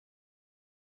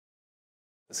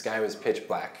The sky was pitch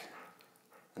black,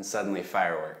 and suddenly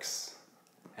fireworks,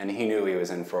 and he knew he was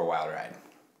in for a wild ride.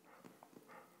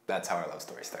 That's how our love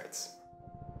story starts.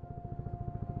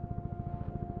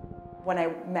 When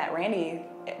I met Randy,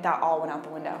 that all went out the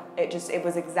window. It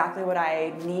was exactly what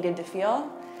I needed to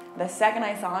feel. The second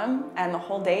I saw him, and the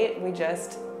whole date, we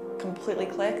just completely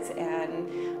clicked, and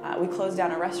we closed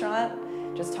down a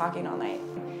restaurant, just talking all night.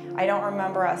 I don't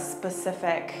remember a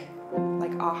specific,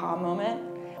 aha moment.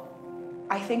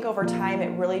 I think over time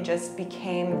it really just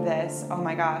became this, oh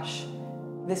my gosh,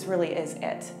 this really is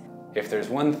it. If there's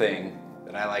one thing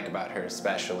that I like about her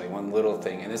especially, one little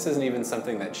thing, and this isn't even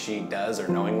something that she does or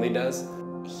knowingly does.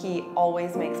 He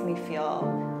always makes me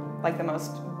feel like the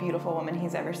most beautiful woman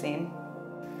he's ever seen.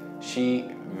 She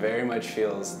very much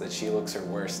feels that she looks her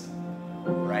worst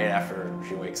right after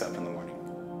she wakes up in the morning.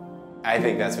 I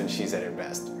think that's when she's at her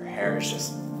best. Her hair is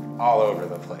just all over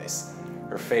the place.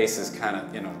 Her face is kind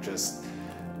of, just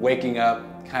waking up,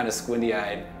 kind of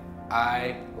squinty-eyed.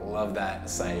 I love that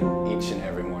sight each and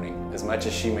every morning, as much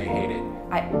as she may hate it.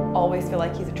 I always feel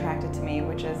like he's attracted to me,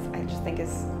 which I just think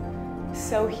is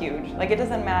so huge. It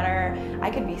doesn't matter.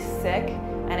 I could be sick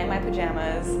and in my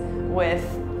pajamas with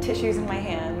tissues in my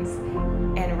hands,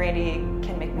 and Randy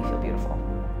can make me feel beautiful.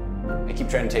 I keep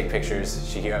trying to take pictures.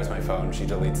 She grabs my phone, she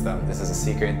deletes them. This is a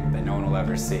secret that no one will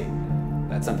ever see.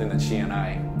 That's something that she and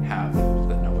I have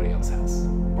that nobody else has.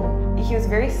 He was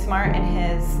very smart in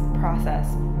his process.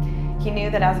 He knew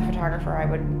that as a photographer I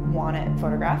would want it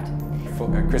photographed.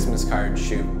 A Christmas card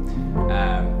shoot,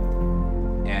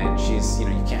 and she's, you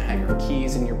can't have your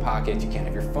keys in your pocket, you can't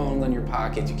have your phone in your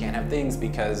pocket, you can't have things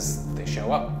because they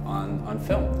show up on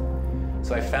film.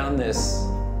 So I found this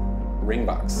ring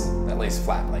box that lays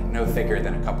flat, no thicker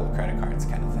than a couple of credit cards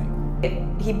kind of thing.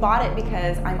 He bought it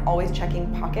because I'm always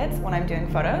checking pockets when I'm doing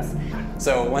photos.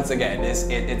 So once again,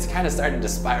 it's kind of started to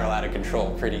spiral out of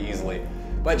control pretty easily.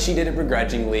 But she did it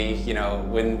begrudgingly,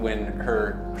 when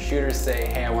her shooters say,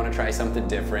 hey, I want to try something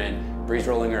different, Bree's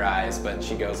rolling her eyes, but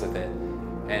she goes with it.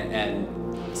 And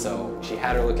so she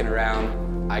had her looking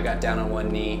around, I got down on one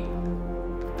knee,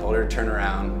 told her to turn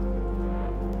around,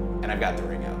 and I've got the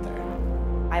ring out there.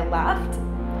 I laughed,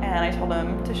 and I told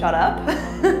him to shut up.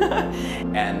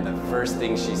 And the first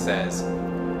thing she says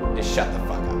is, shut the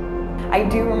fuck up. I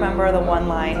do remember the one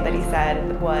line that he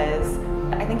said was,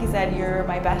 I think he said, you're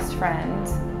my best friend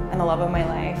and the love of my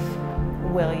life.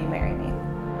 Will you marry me?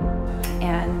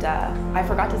 And I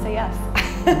forgot to say yes.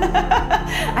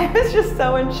 I was just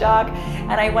so in shock.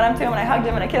 And I went up to him and I hugged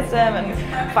him and I kissed him.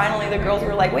 And finally the girls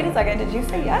were like, wait a second, did you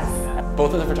say yes?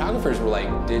 Both of the photographers were like,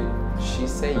 did she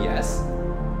say yes?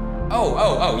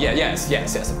 Oh, yeah,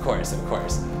 yes, of course.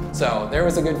 So there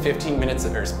was a good 15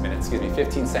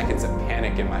 seconds of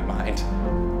panic in my mind.